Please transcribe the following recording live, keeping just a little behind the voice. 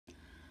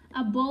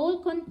A bowl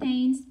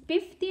contains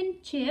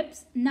 15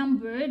 chips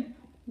numbered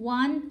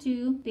 1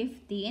 to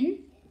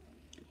 15.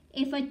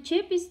 If a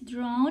chip is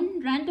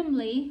drawn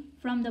randomly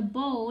from the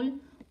bowl,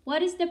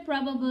 what is the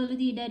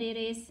probability that it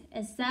is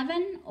a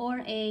 7 or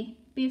a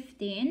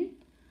 15,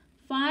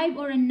 5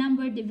 or a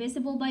number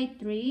divisible by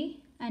 3,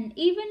 an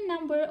even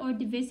number or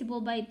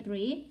divisible by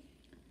 3,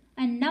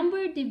 a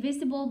number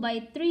divisible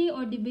by 3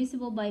 or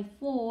divisible by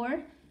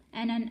 4,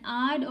 and an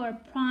odd or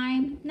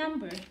prime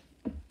number?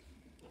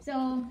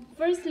 So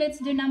first let's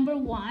do number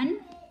 1.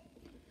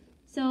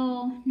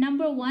 So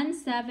number 1,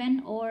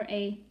 7 or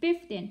a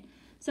 15.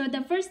 So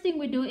the first thing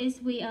we do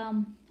is we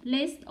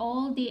list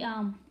all the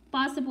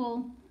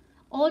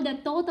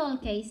total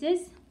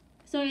cases.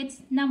 So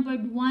it's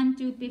numbered 1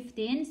 to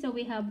 15. So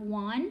we have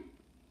 1,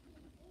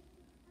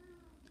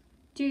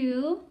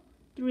 2,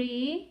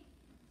 3,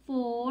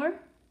 4,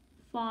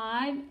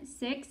 5,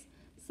 6,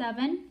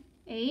 7,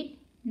 8,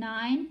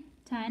 9,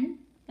 10,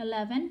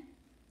 11,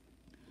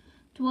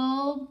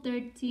 12,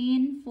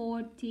 13,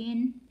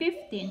 14,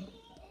 15.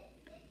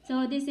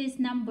 So this is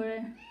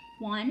number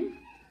 1.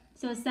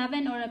 So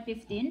 7 or a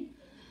 15.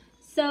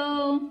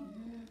 So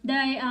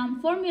the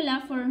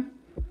formula for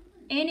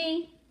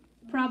any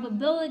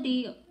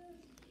probability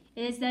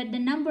is that the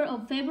number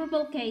of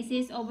favorable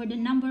cases over the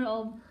number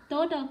of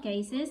total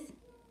cases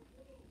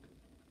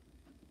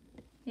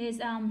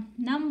is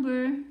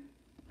number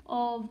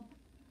of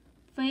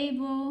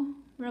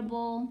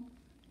favorable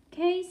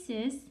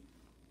cases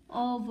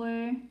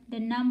over the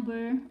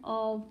number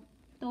of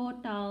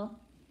total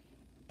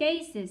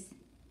cases.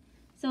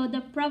 So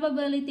the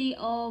probability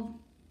of,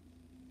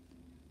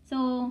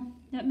 so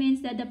that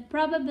means that the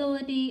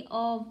probability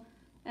of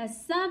a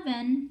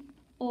 7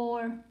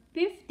 or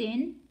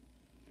 15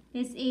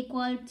 is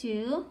equal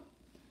to,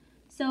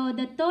 so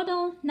the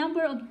total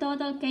number of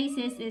total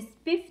cases is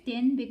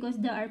 15 because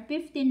there are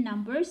 15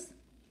 numbers.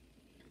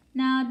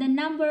 Now the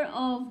number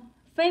of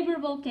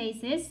favorable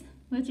cases,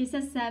 which is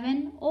a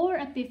 7 or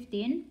a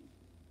 15.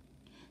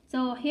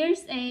 So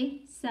here's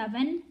a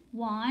 7,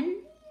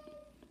 1,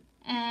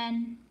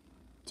 and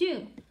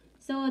 2.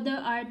 So there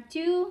are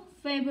 2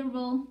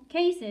 favorable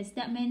cases.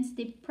 That means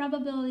the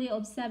probability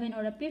of 7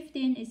 or a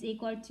 15 is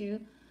equal to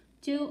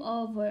 2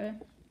 over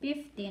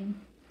 15.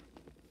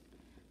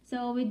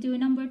 So we do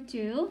number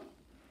 2.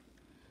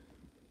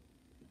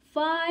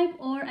 5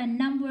 or a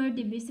number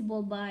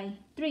divisible by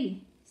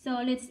 3.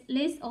 So let's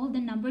list all the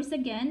numbers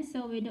again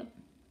so we don't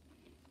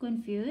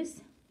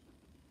confuse.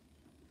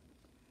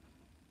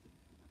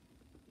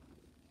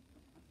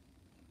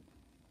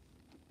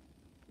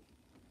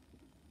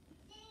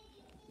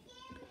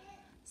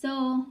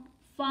 So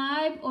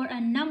 5 or a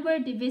number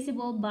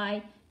divisible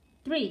by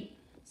 3.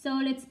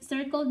 So let's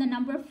circle the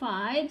number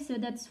 5. So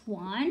that's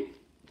 1.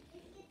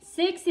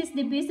 6 is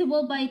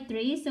divisible by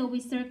 3. So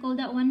we circle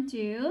that one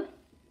too.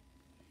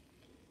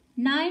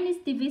 9 is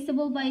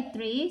divisible by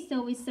 3.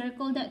 So we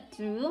circle that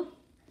too.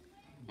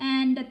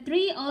 And the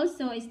 3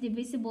 also is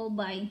divisible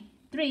by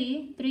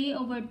 3. 3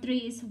 over 3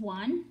 is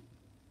 1.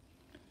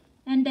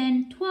 And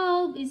then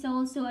 12 is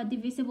also a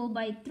divisible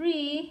by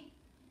 3.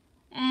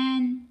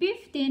 And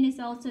 15 is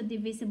also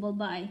divisible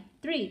by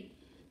 3.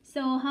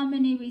 So how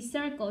many we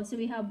circle? So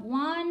we have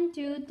 1,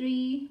 2,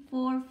 3,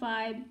 4,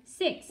 5,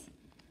 6.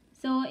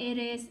 So it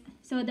is,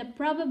 so the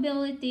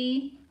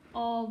probability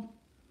of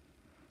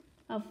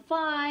a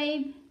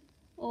 5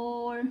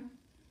 or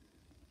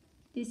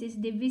this is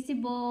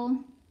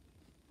divisible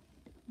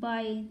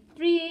by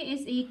 3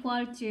 is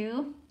equal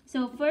to,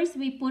 so first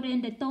we put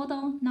in the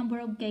total number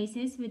of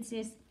cases, which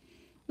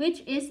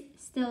is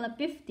still a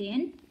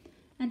 15.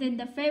 And then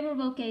the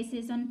favorable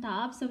cases on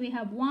top. So we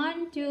have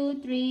 1, 2,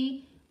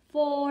 3,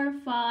 4,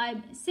 5,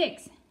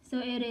 6. So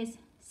it is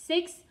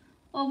 6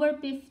 over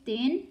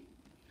 15.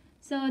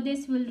 So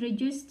this will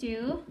reduce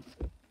to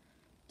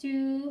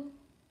 2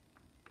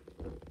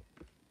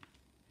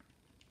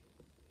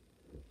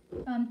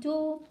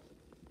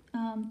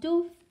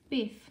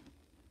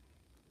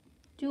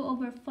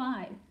 over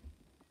 5.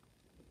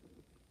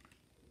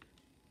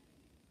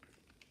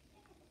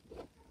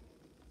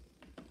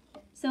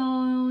 So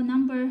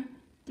number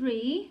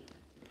 3,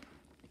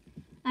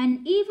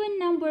 an even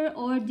number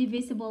or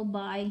divisible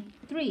by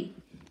 3.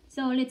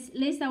 So let's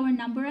list our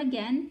number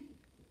again.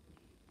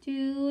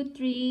 2,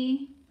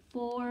 3,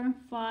 4,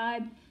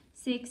 5,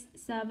 6,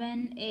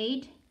 7,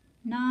 8,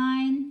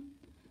 9,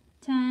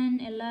 10,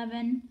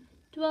 11,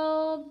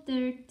 12,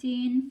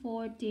 13,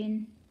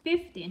 14,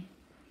 15.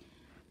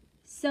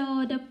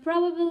 So the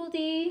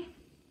probability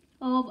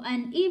of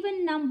an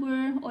even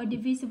number or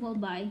divisible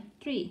by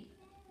 3.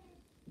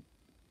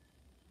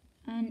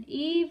 An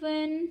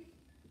even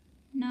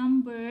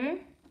number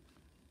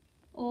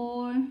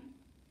or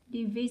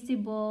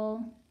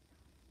divisible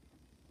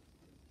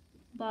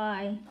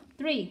by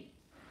 3.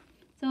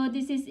 So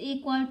this is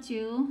equal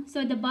to,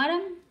 so the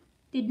bottom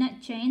did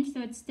not change,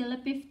 so it's still a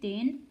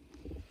 15.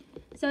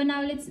 So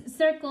now let's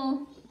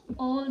circle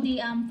all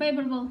the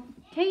favorable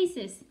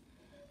cases.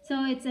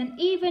 So it's an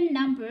even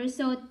number,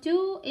 so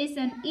 2 is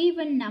an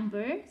even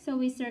number, so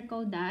we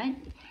circle that.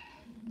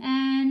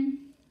 And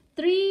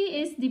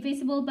is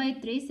divisible by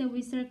 3, so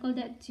we circle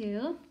that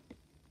too.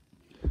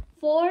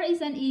 4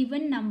 is an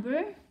even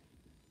number.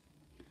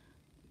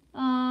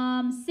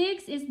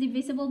 6 is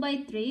divisible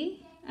by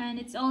 3, and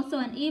it's also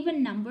an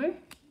even number.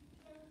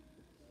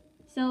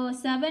 So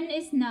 7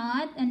 is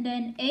not, and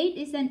then 8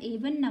 is an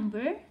even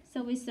number,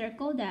 so we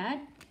circle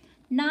that.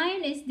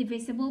 9 is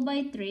divisible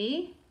by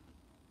 3.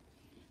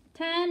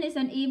 10 is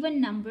an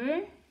even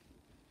number.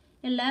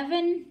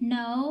 11,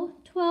 no.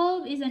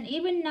 12 is an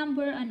even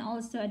number and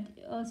also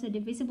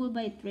divisible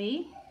by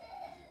 3.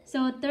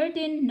 So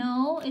 13,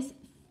 no.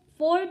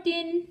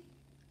 14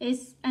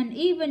 is an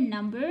even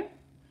number.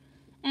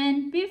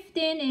 And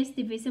 15 is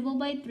divisible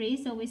by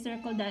 3, so we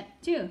circle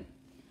that too.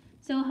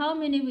 So how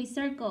many we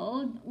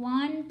circled?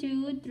 1,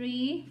 2,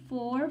 3,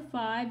 4,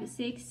 5,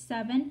 6,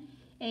 7,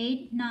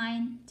 8,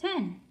 9,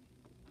 10.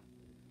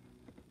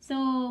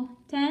 So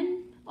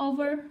 10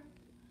 over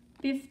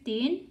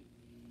 15,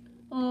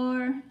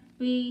 or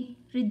we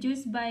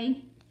reduce by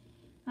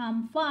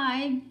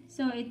 5,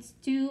 so it's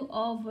 2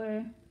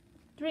 over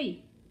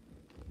 3.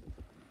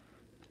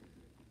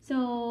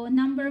 So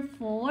number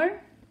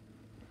 4,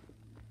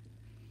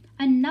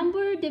 a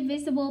number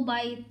divisible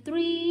by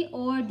 3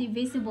 or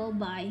divisible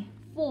by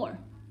 4.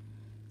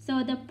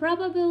 So the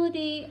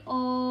probability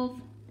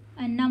of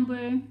a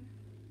number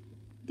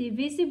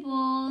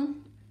divisible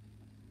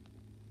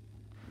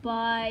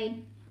by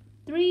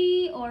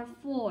 3 or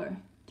 4.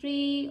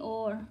 3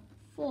 or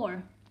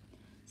 4.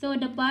 So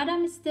the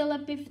bottom is still a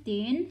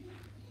 15.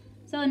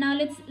 So now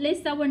let's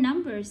list our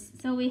numbers.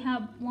 So we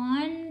have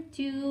 1,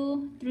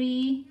 2,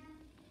 3,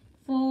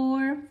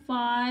 4,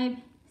 5,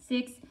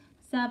 6,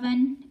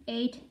 7,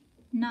 8,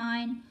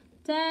 9,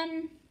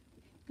 10,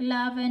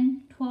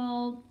 11,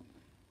 12,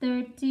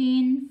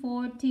 13,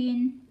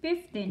 14,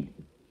 15.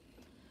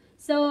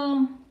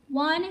 So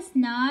 1 is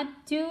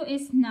not, 2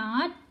 is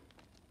not,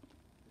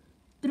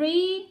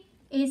 3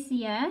 is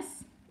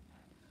yes,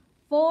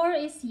 4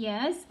 is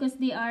yes because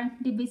they are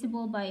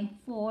divisible by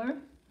 4.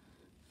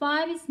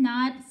 5 is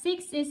not,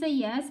 6 is a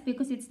yes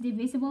because it's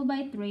divisible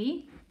by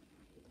 3.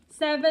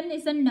 7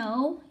 is a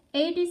no,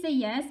 8 is a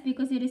yes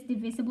because it is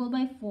divisible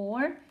by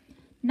 4.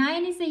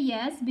 9 is a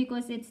yes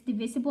because it's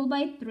divisible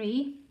by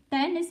 3.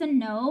 10 is a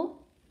no.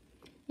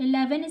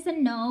 11 is a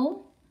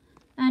no.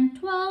 And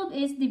 12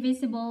 is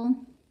divisible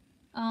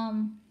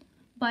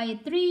by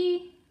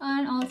 3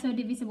 and also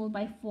divisible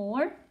by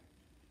 4.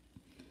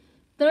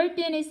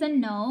 13 is a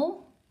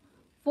no.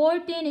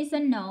 14 is a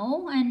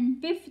no.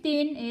 And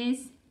 15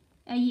 is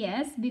a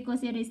yes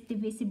because it is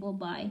divisible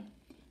by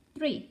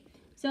 3.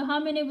 So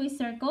how many we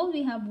circle?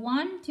 We have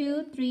 1,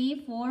 2,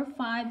 3, 4,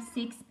 5,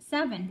 6,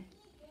 7.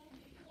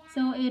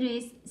 So it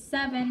is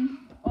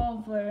 7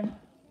 over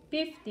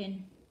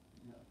 15.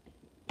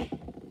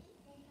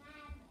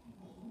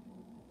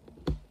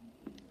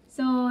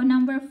 So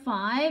number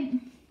 5.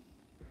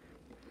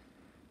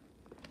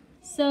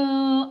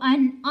 So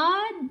an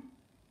odd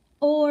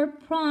or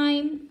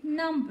prime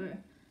number.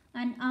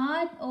 An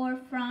odd or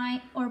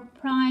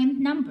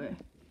prime number.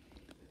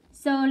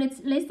 So let's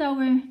list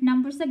our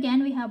numbers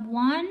again. We have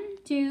 1,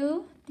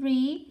 2,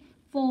 3,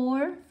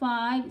 4,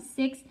 5,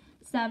 6,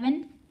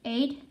 7,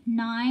 8,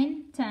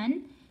 9,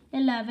 10,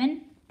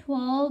 11,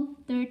 12,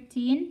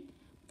 13,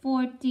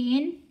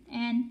 14,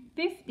 and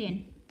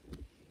 15.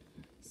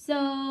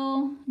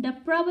 So the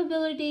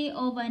probability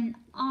of an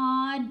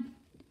odd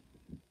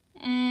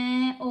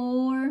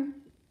or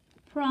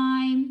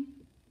prime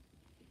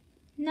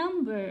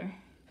number.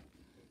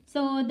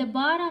 So the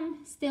bottom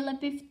still a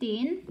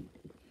 15.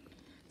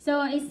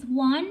 So is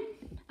 1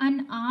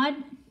 an odd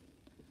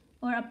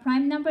or a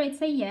prime number? It's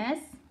a yes.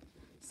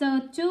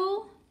 So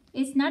 2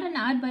 is not an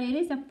odd, but it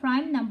is a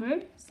prime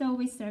number. So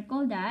we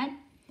circle that.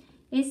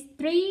 Is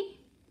 3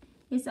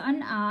 is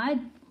an odd,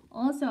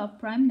 also a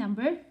prime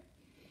number.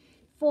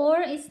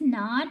 4 is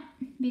not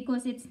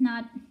because it's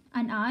not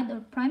an odd or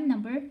prime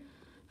number.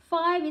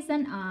 5 is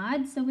an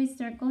odd, so we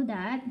circle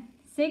that.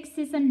 6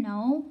 is a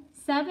no.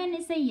 7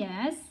 is a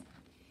yes.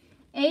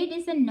 8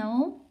 is a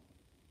no.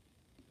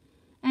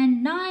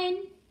 And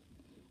 9,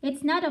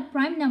 it's not a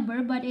prime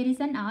number, but it is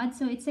an odd,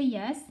 so it's a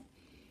yes.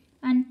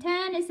 And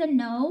 10 is a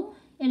no.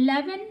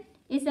 11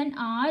 is an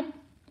odd,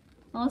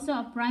 also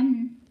a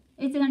prime,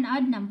 it's an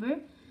odd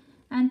number.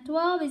 And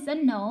 12 is a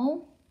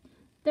no.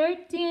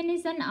 13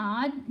 is an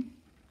odd.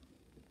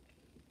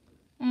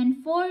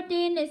 And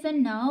 14 is a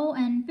no.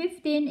 And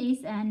 15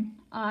 is an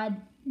odd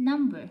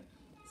number.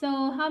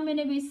 So how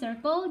many we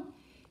circled?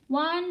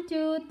 1,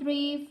 2,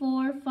 3,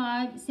 4,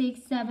 5,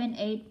 6, 7,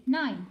 8,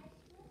 9.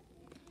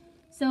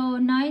 So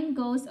 9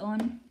 goes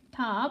on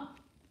top,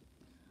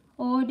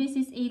 or this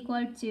is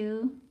equal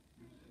to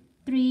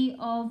 3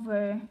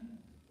 over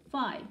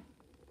 5.